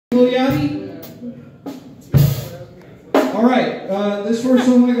All right, this first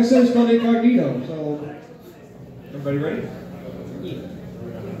song, like I said, is called Incognito. So, everybody ready? Yeah.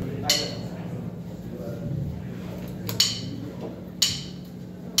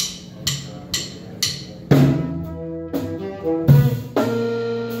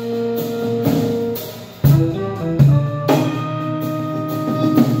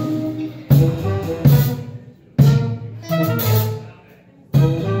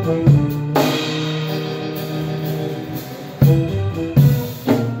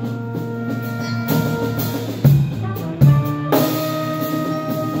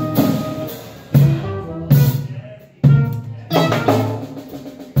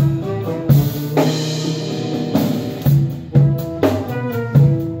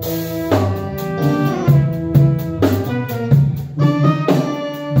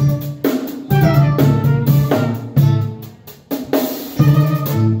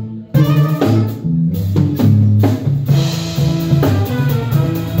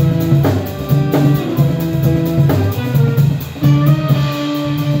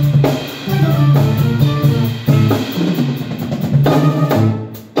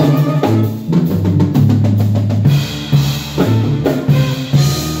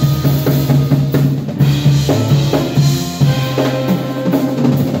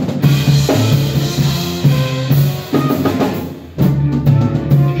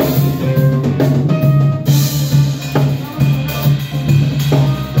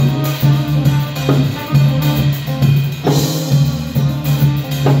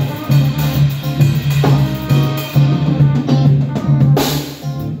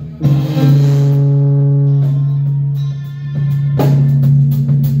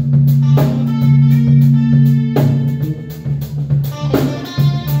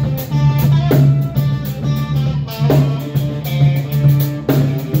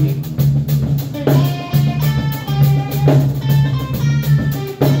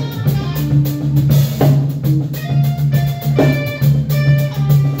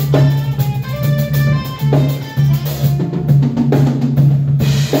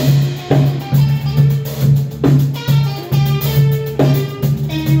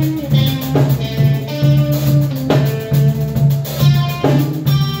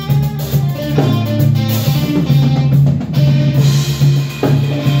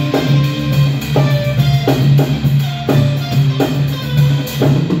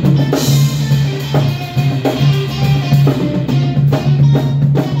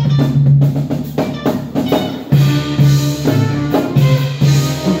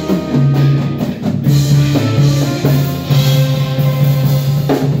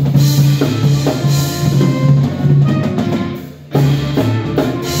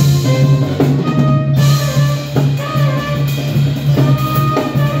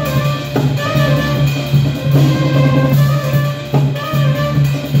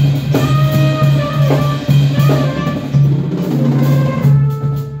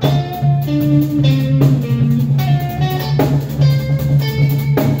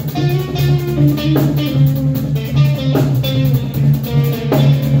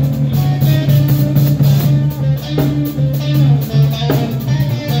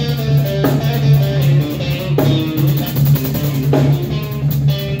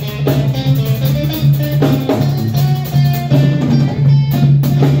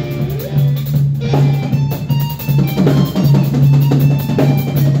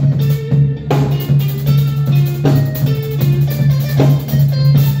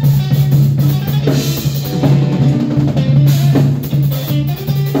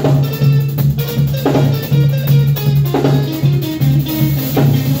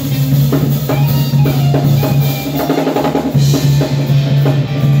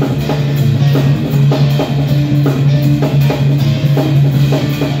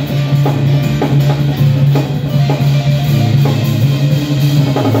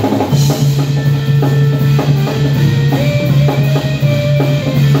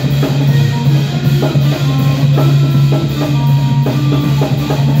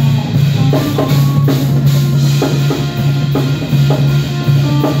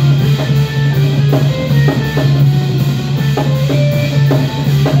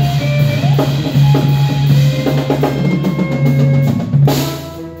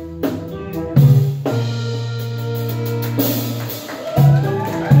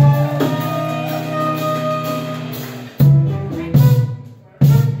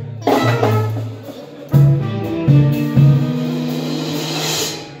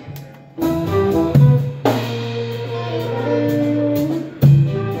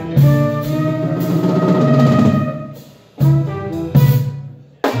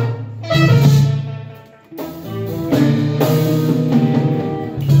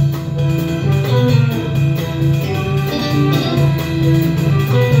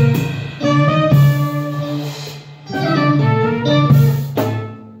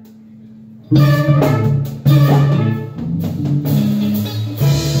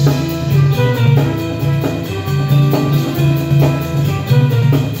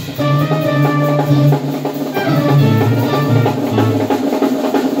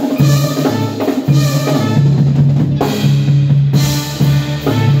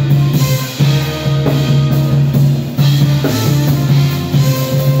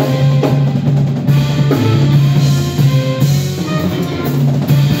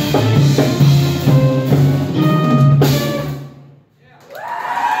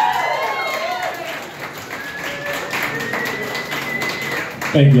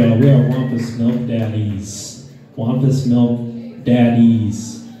 Thank you. We are Wampus Milk Daddies. Wampus Milk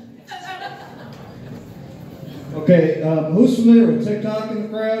Daddies. Okay, who's familiar with TikTok in the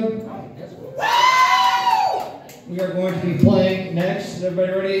crowd? We are going to be playing next. Is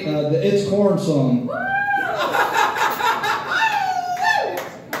everybody ready? The It's Corn song.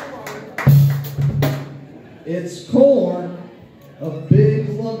 It's corn, a big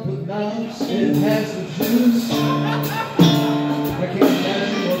lump with knobs. It has the juice. I can't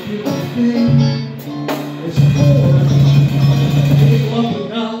imagine what people think. It's corn, a big lump with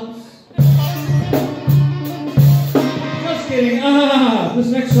knobs. Just kidding. This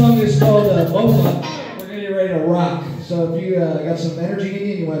next song is called BOMA. We're getting ready to rock. So if you got some energy in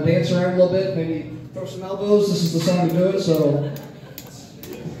you and you want to dance around a little bit, maybe throw some elbows, this is the song to do it. So,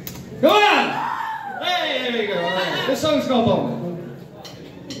 come on! Hey, there you go. All right. This song's called BOMA.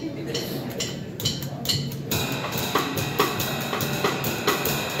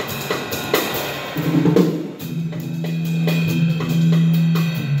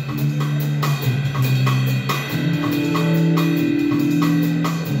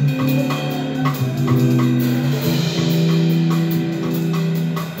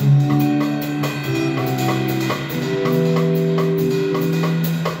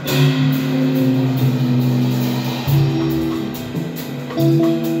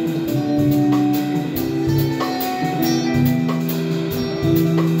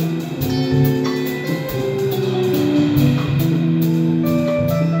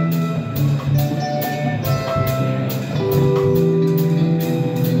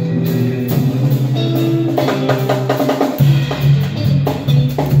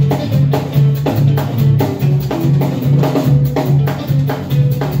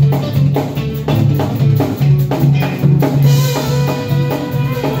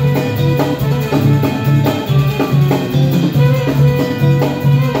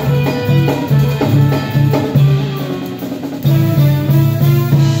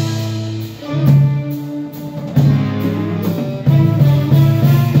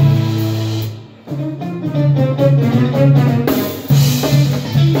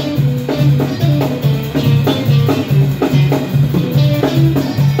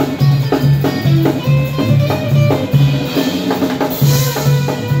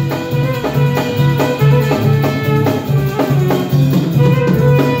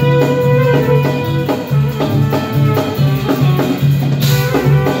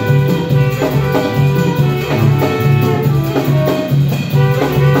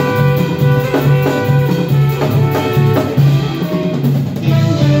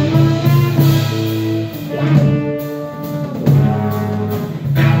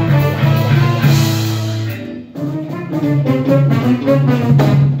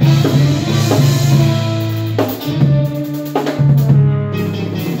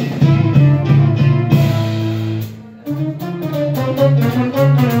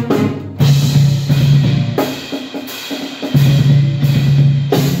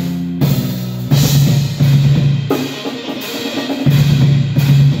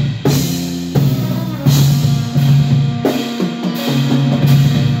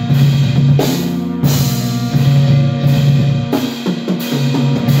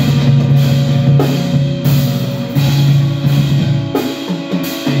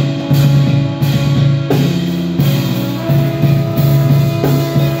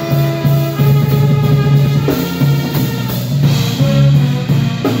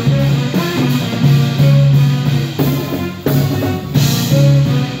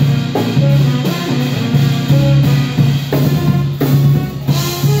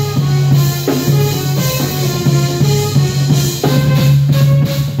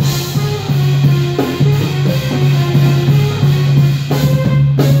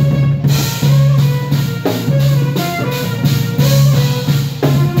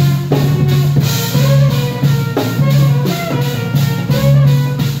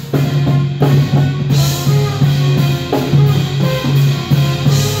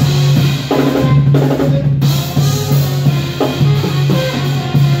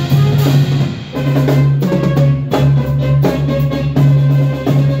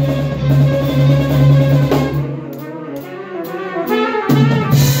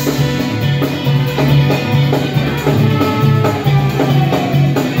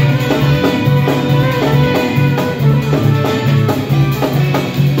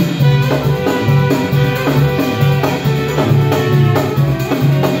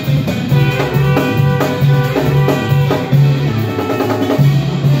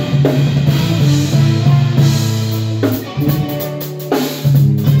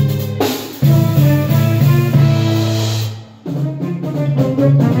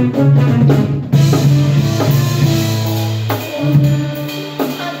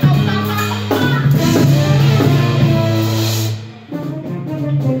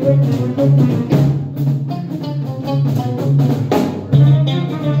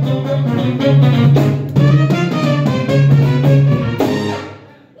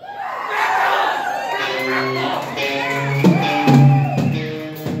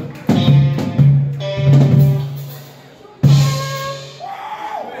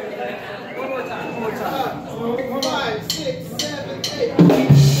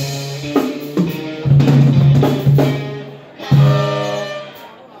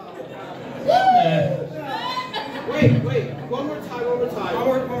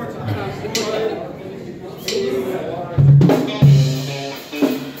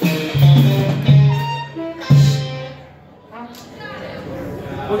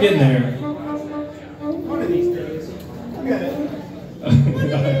 We're getting there. One of these days. You got it.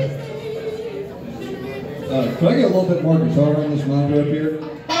 Could I get a little bit more guitar on this monitor up here?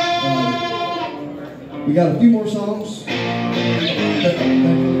 We got a few more songs.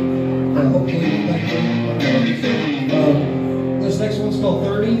 Hopefully, this next one's called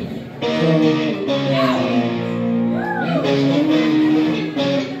 30.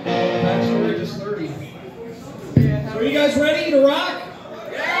 Backstory, just 30. So are you guys ready to rock?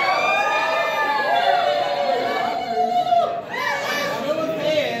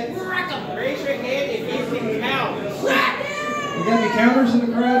 We got any counters in the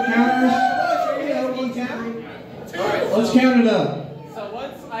crowd? Counters? Alright, let's count it up. So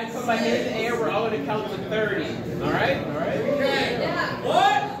once I put my hand in the air, we're all going to count to 30. Alright? Alright? Okay. Yeah.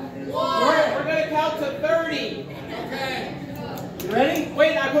 What? We're going to count to 30. Okay. You ready?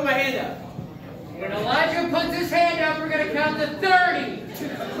 Wait, I put my hand up. When Elijah puts his hand up, we're going to count to 30.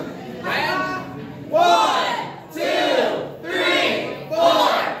 And 1, 2, 3, 4,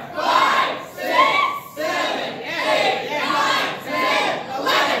 5, 6, 7, 8, 9, 10,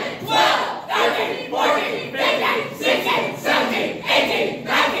 11, 12, 13, 14, 15, 16, 17, 18,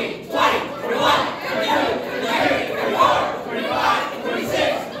 19, 20, 21, 22, 23, 24, 25,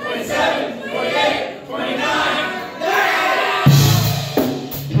 26, 27, 28, 29, 30!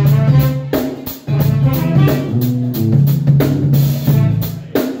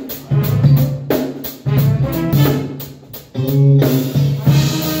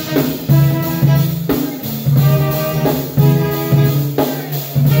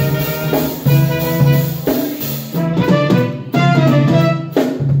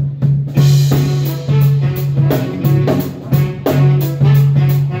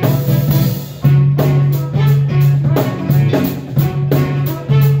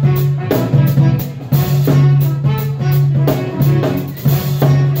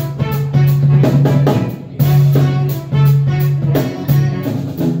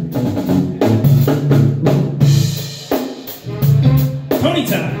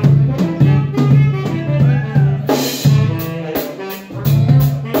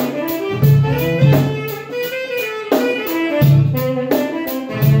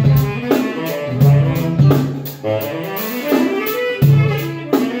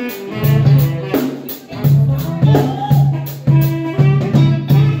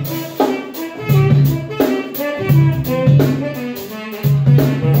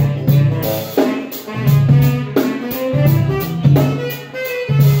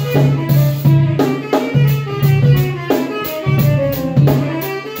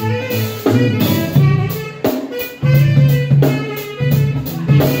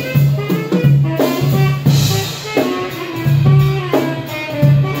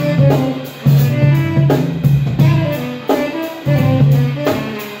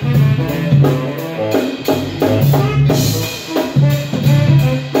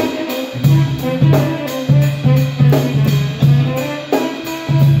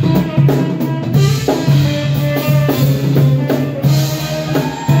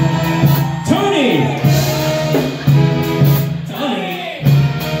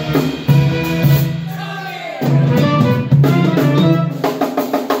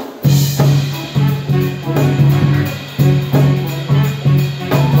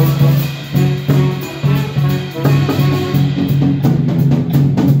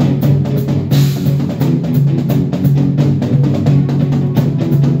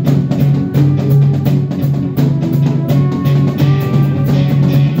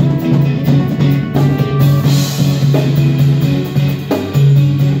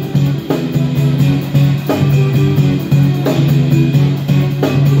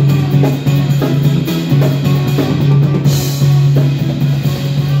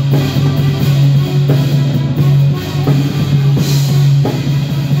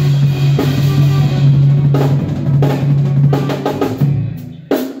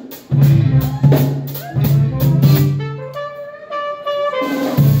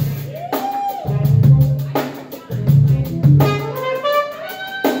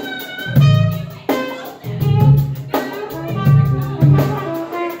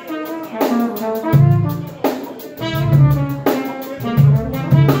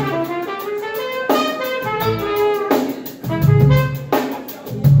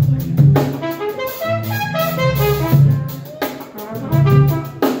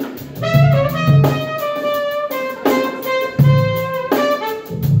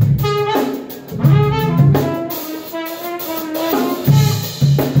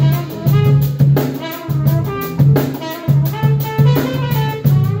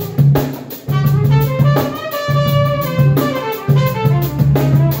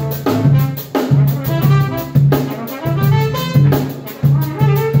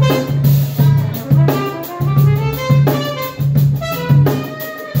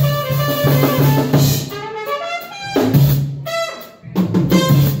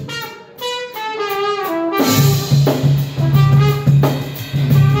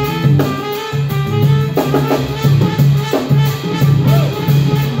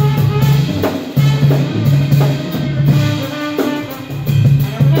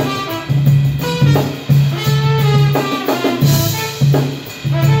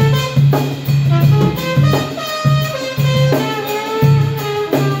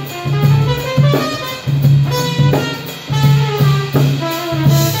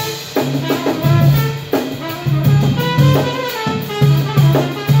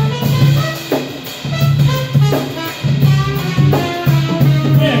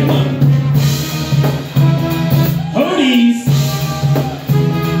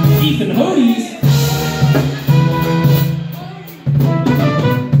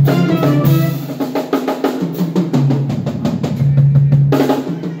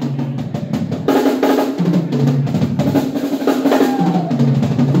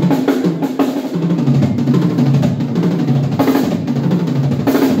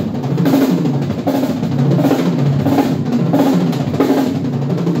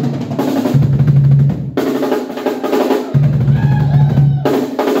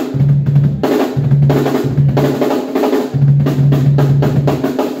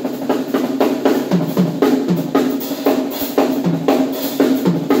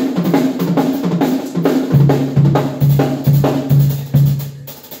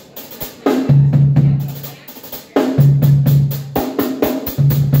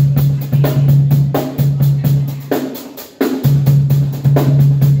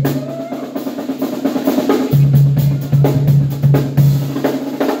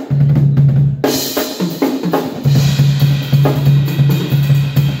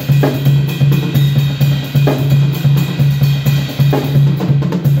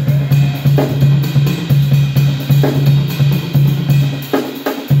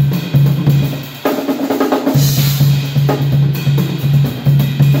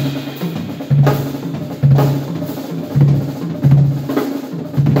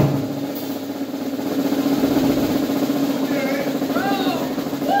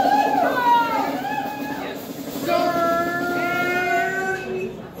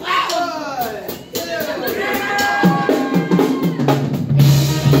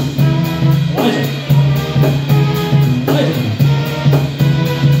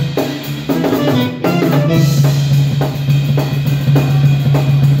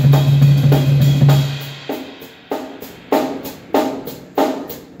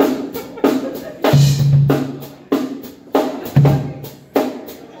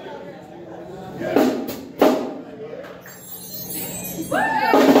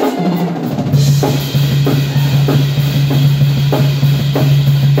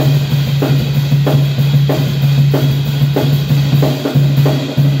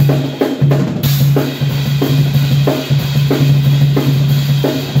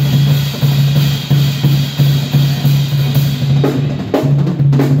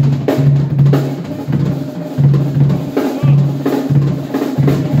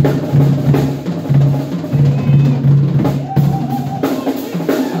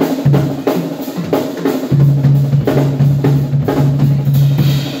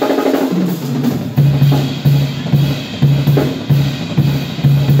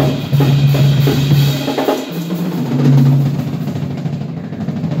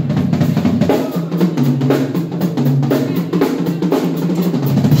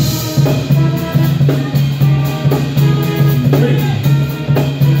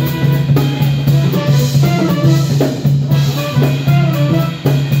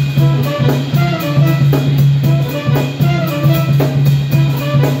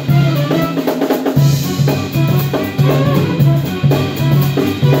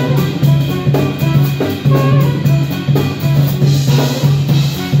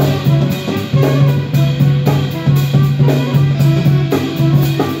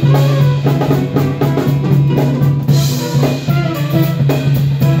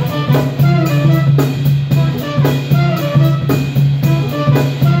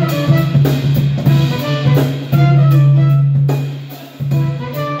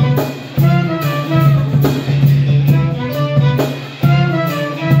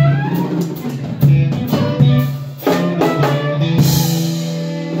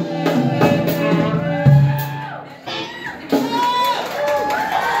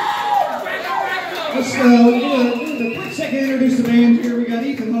 A quick second to introduce the band here. We got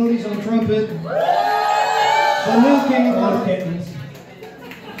Ethan Hodes on trumpet. The new king of our kittens.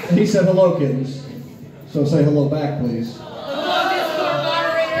 He said hello, kittens. So say hello back, please.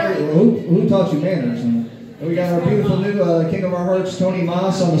 Who taught you manners? And we got our beautiful new king of our hearts, Tony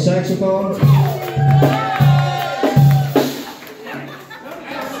Moss, on the saxophone.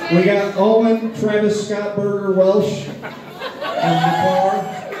 We got Owen Travis Scott Berger Welsh on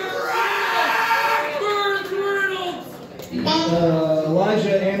guitar.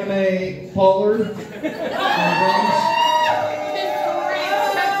 Elijah Anime Pollard on drums.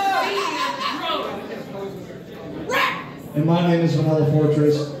 And my name is Vanilla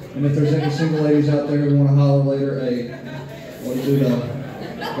Fortress. And if there's any single ladies out there who want to holler later, hey, what do you do?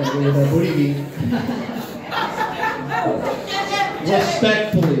 Gotta go with that booty beat.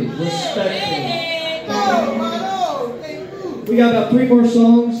 Respectfully. We got about 3 more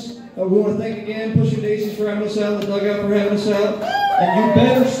songs. We want to thank again Pushing Daisies for having us out, the Dugout for having us out. And you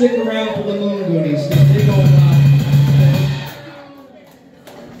better stick around for the Moon Goonies, because they're going on.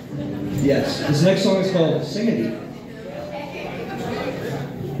 Yes, this next song is called Sing It.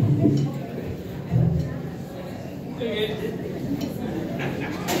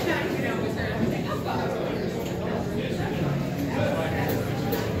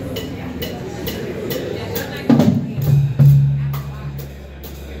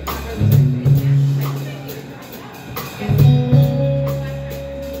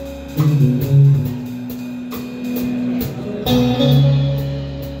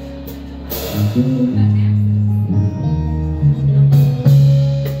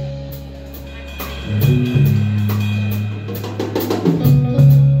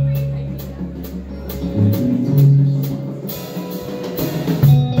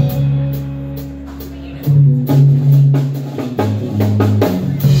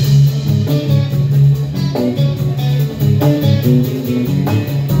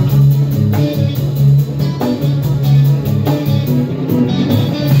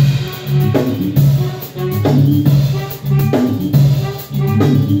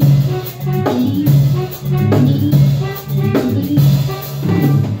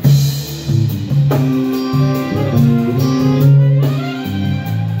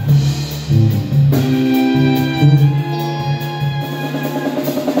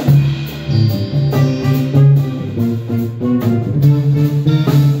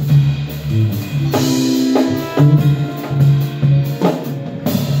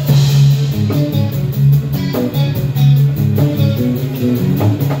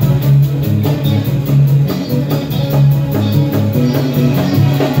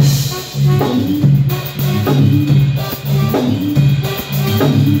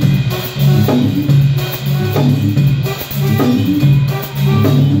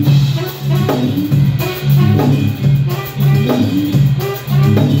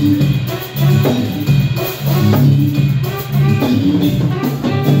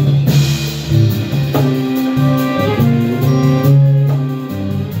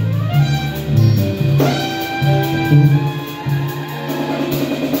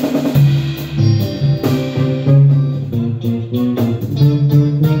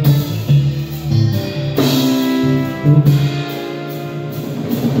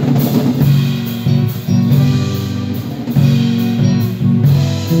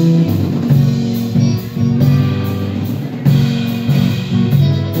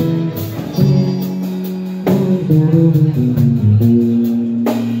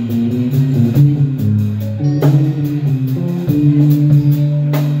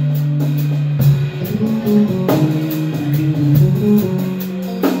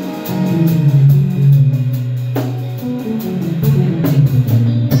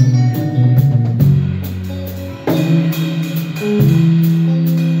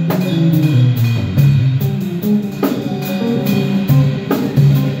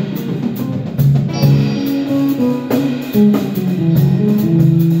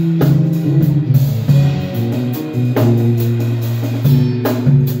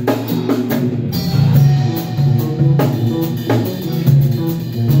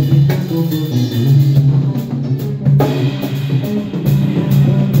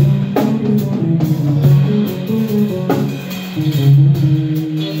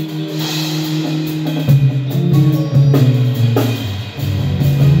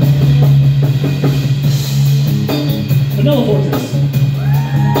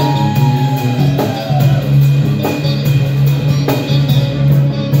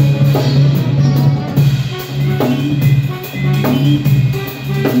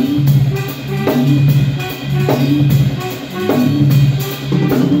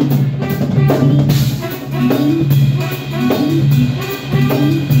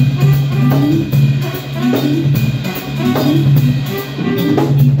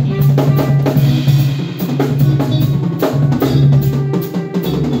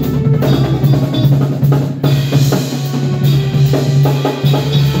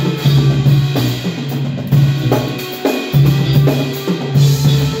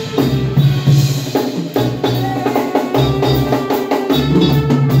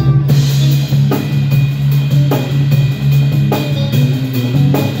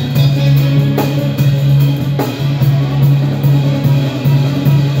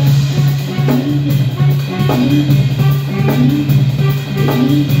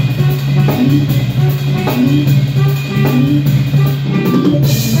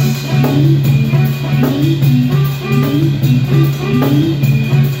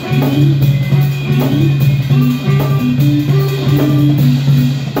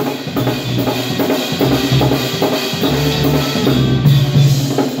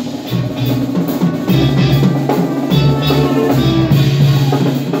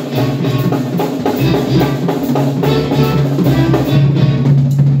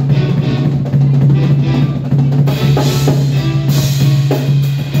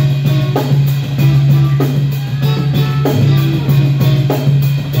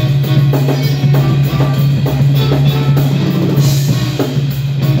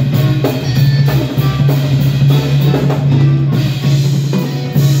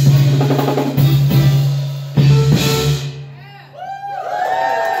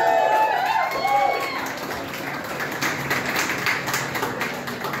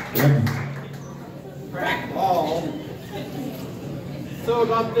 Ball. So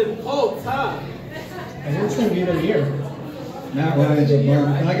about them Colts, huh? I think it's going to be their year. Matt Ryan's a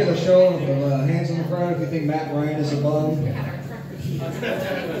bum. Can I get a show of hands in the crowd if you think Matt Ryan is a bum?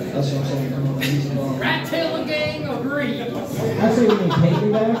 That's what I'm saying. Come on, he's a bum. Rat Tail Gang agree. I say we need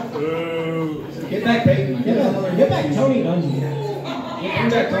Peyton back. Get back Peyton. Get back Tony Dungy.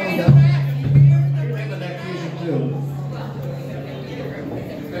 Get back Tony Dungy. Get back Fusion too.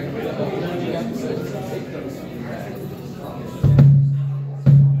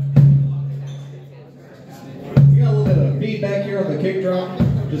 You got a little bit of feedback here on the kick drum.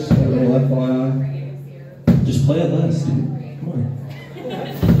 Just a little FYI. Just play it less, dude. Come on.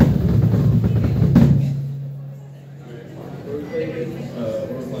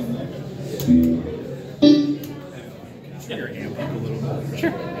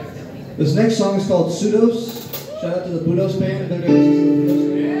 This next song is called Pseudos. Shout out to the Budos band. If anybody listens to the Budos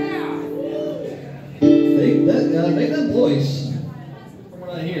band. They got voice. From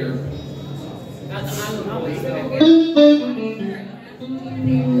what I hear. That's an island always.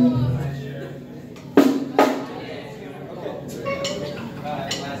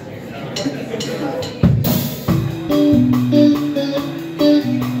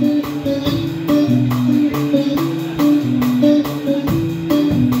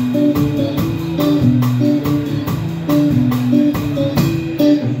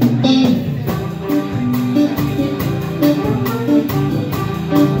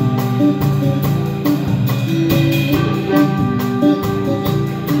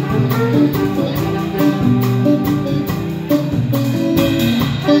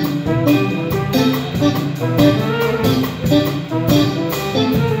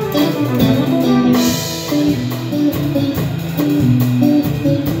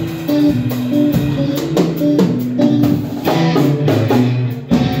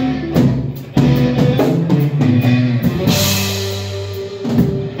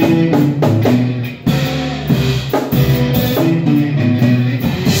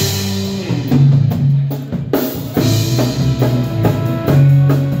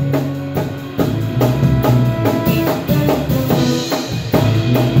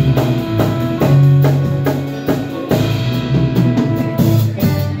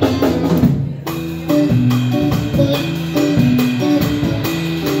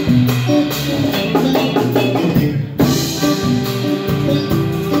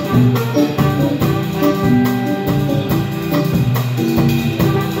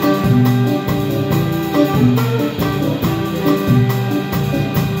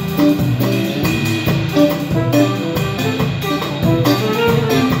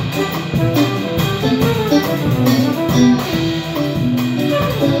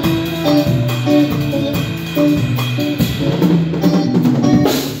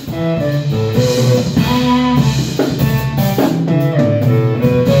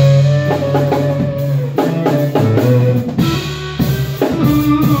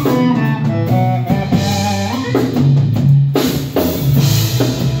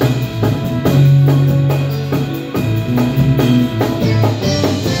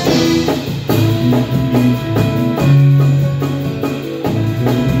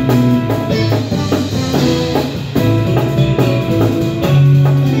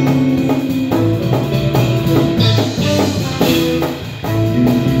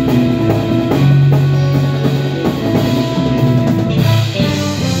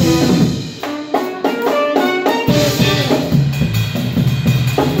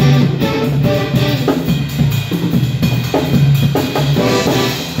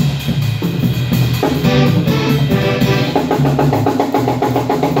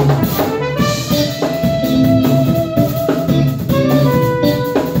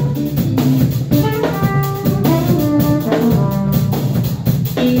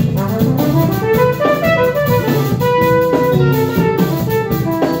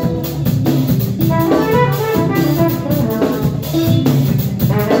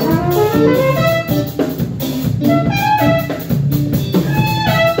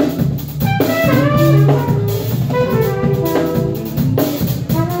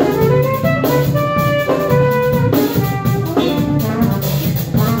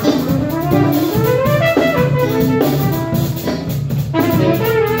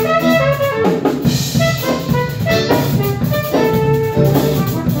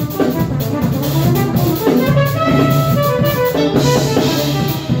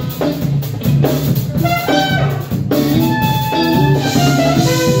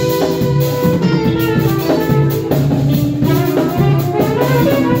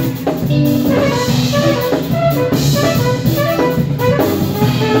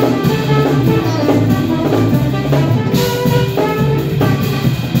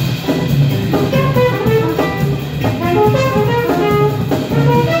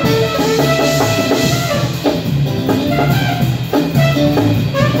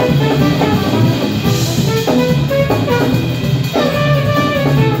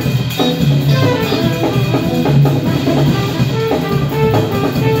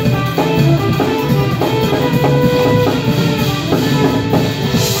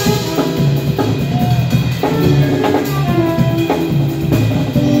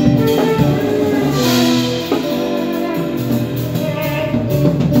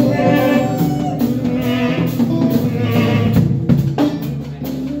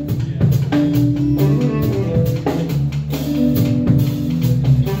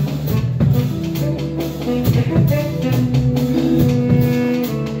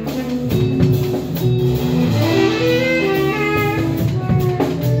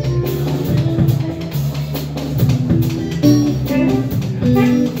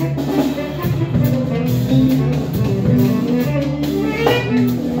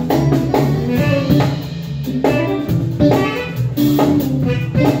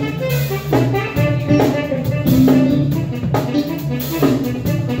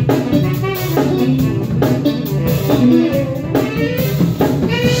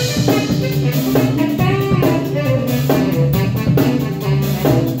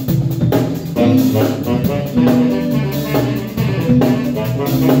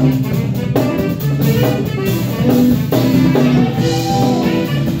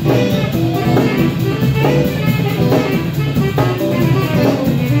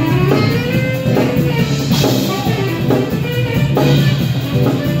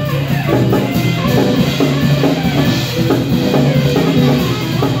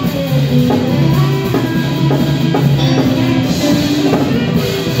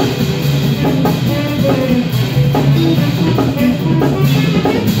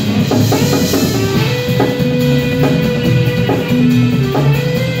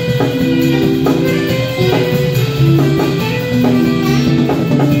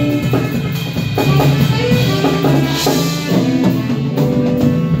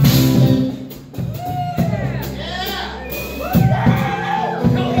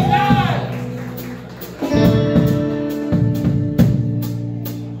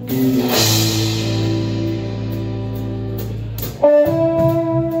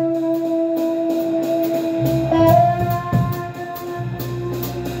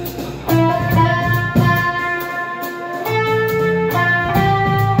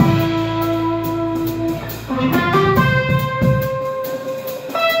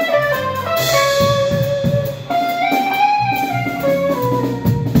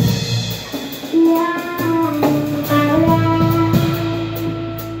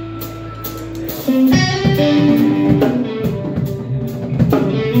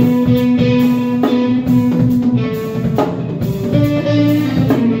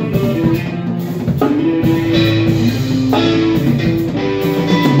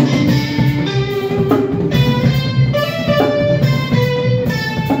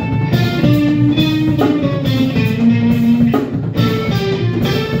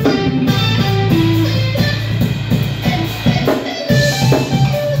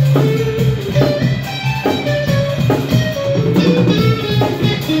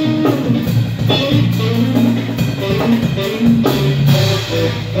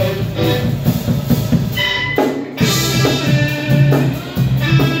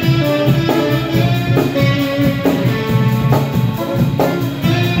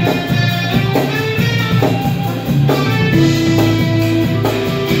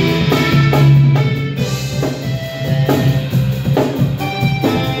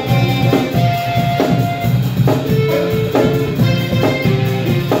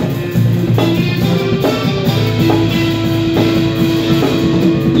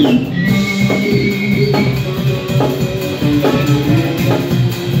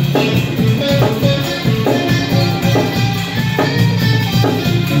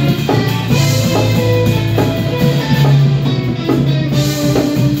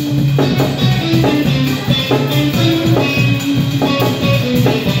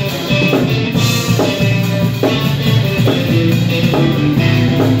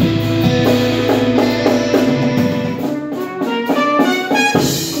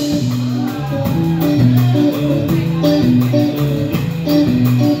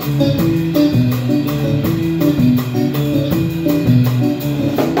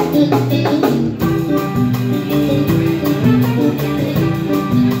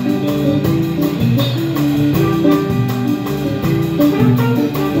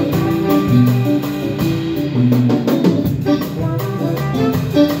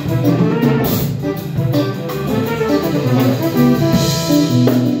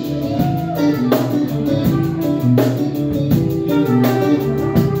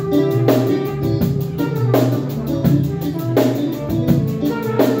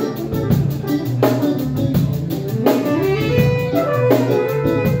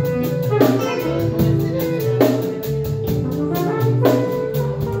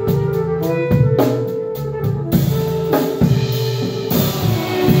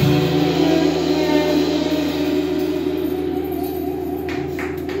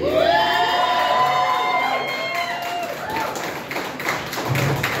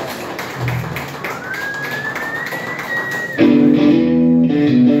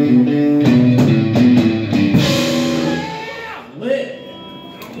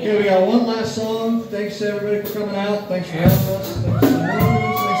 Thanks for having us.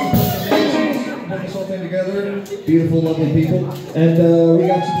 Thanks for putting this whole thing together. Beautiful, lovely people. And we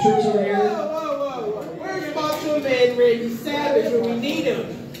got some shirts over here. Whoa. Where's Macho Man Randy Savage when we need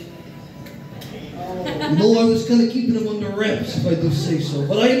him? No, I was kind of keeping him under wraps, if I do say so.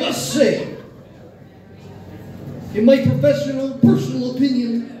 But I must say, in my professional, personal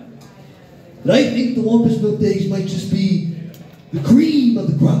opinion, that I think the Wampus Milk Days might just be the cream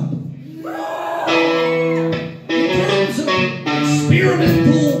of the crop. In terms of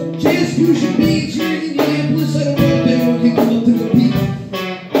experimental jazz fusion beats here in Indianapolis, I don't know if anyone can come up to compete.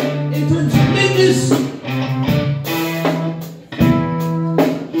 In terms of Memphis,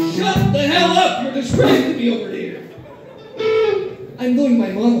 shut the hell up! You're distracting me over there. I'm doing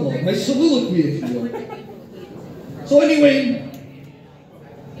my monologue, my soliloquy, if you will. So anyway,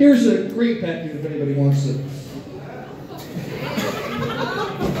 here's a great package if anybody wants it.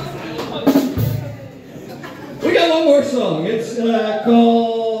 We got one more song. It's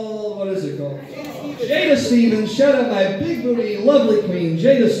called, what is it called? Jada Stevens. Shout out my big booty, lovely queen,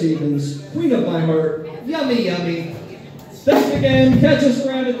 Jada Stevens, queen of my heart. Yummy, yummy. Thanks again. Catch us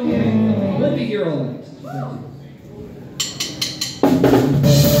around at the end. We'll be here all night.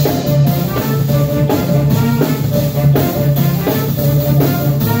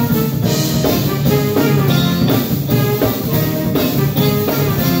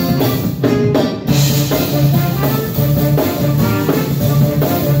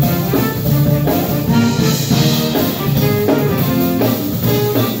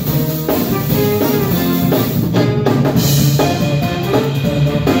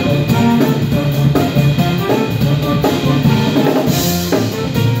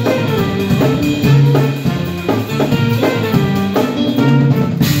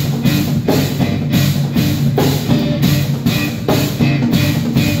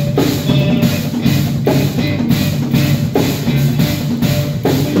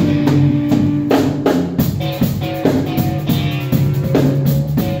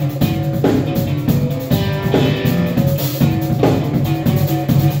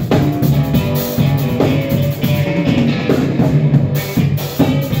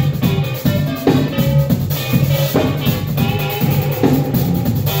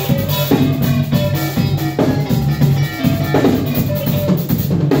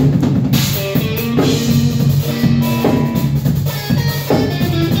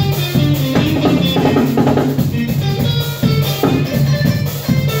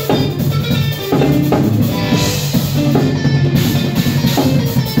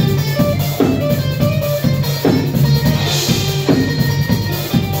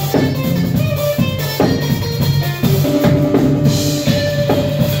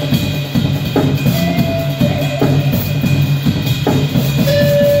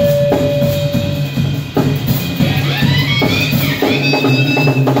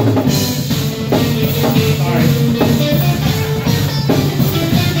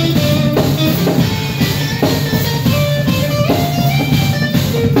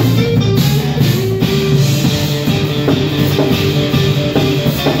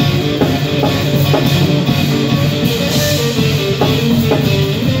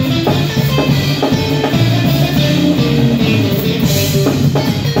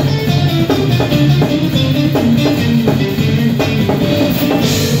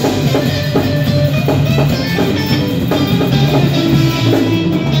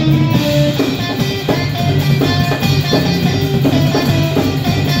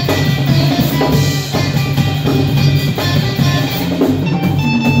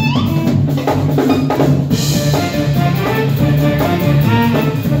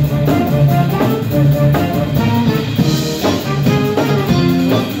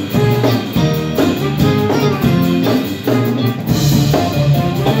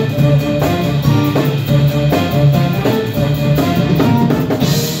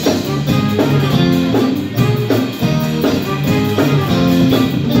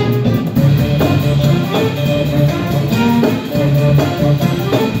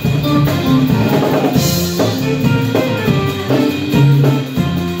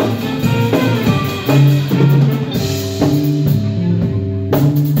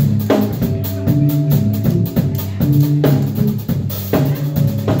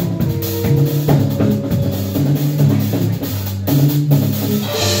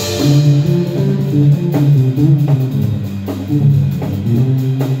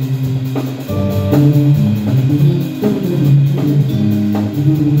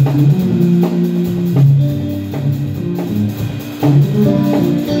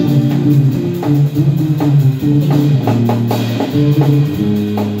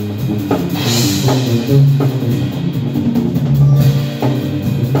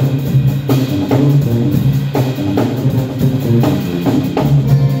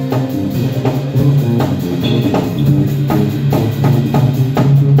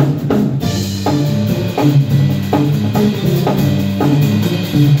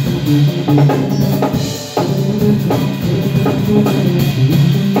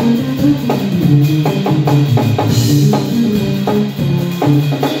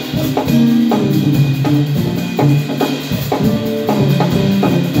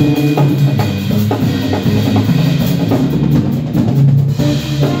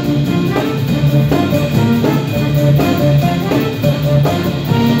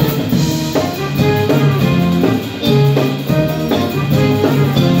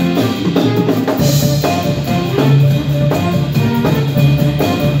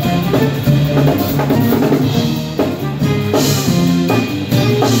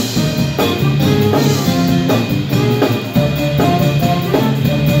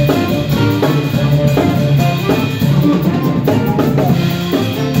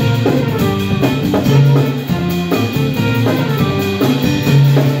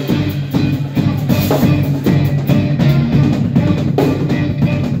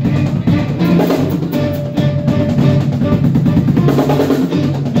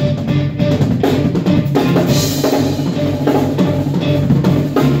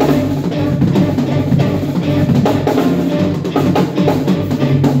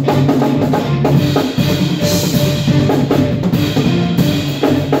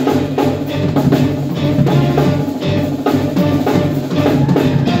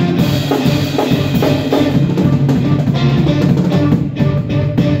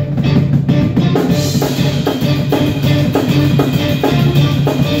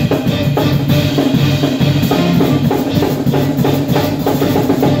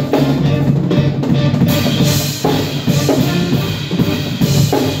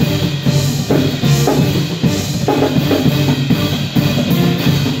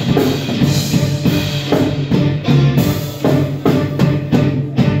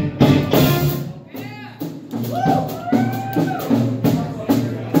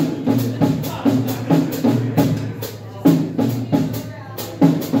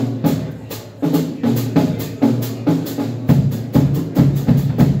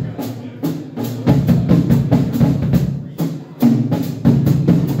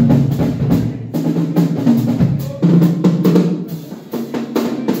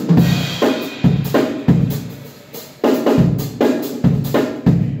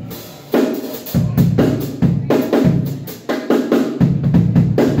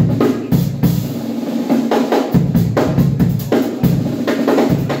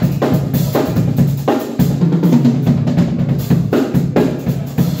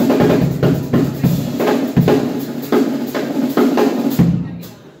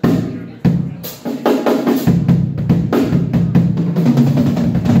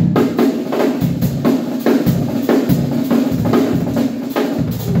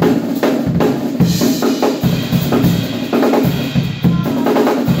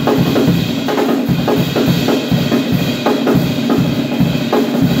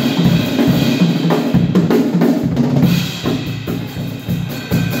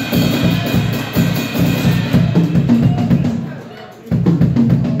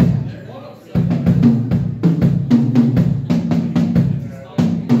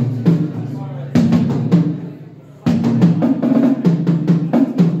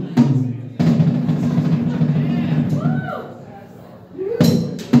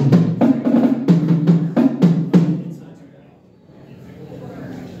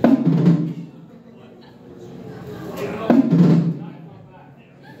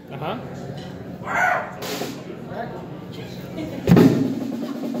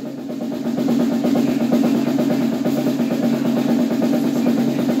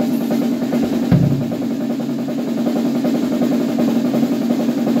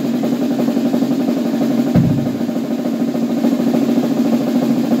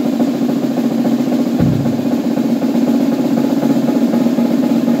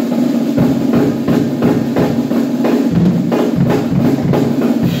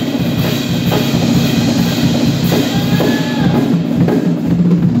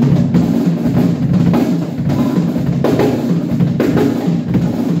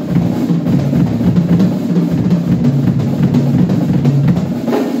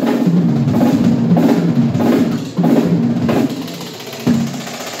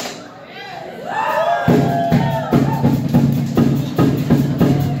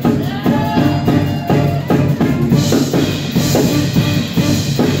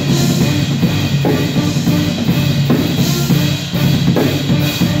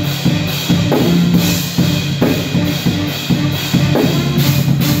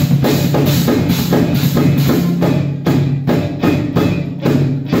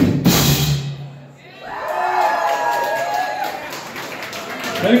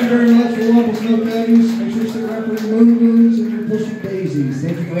 Thank you very much for Wampus Milk Daddies. Make sure you stick around for your Moon Moons and your Pushing Daisies.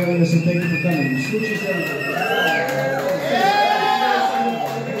 Thank you for having us and thank you for coming. Switches down.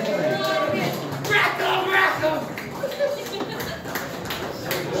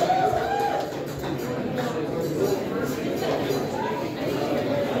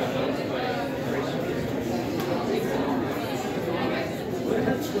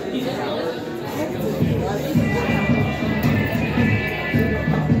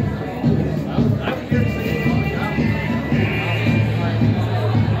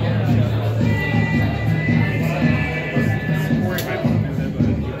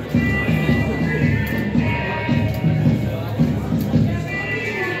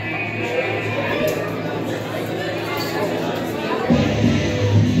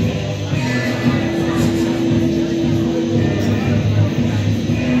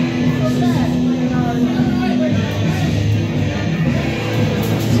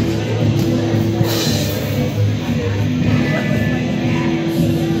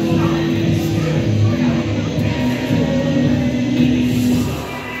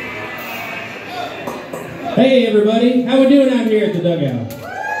 Hey everybody, how we doing out here at the Dugout?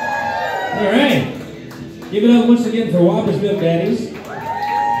 All right, give it up once again for Wampus Milk Daddies.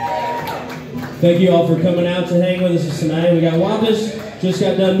 Thank you all for coming out to hang with us tonight. We got Wampus, just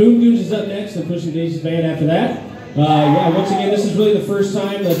got done. Moon Goons is up next, and Pushing Daisies band after that. Yeah, once again, this is really the first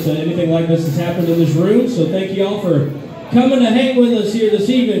time that anything like this has happened in this room, so thank you all for coming to hang with us here this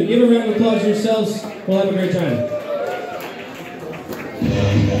evening. Give a round of applause yourselves. We'll have a great time.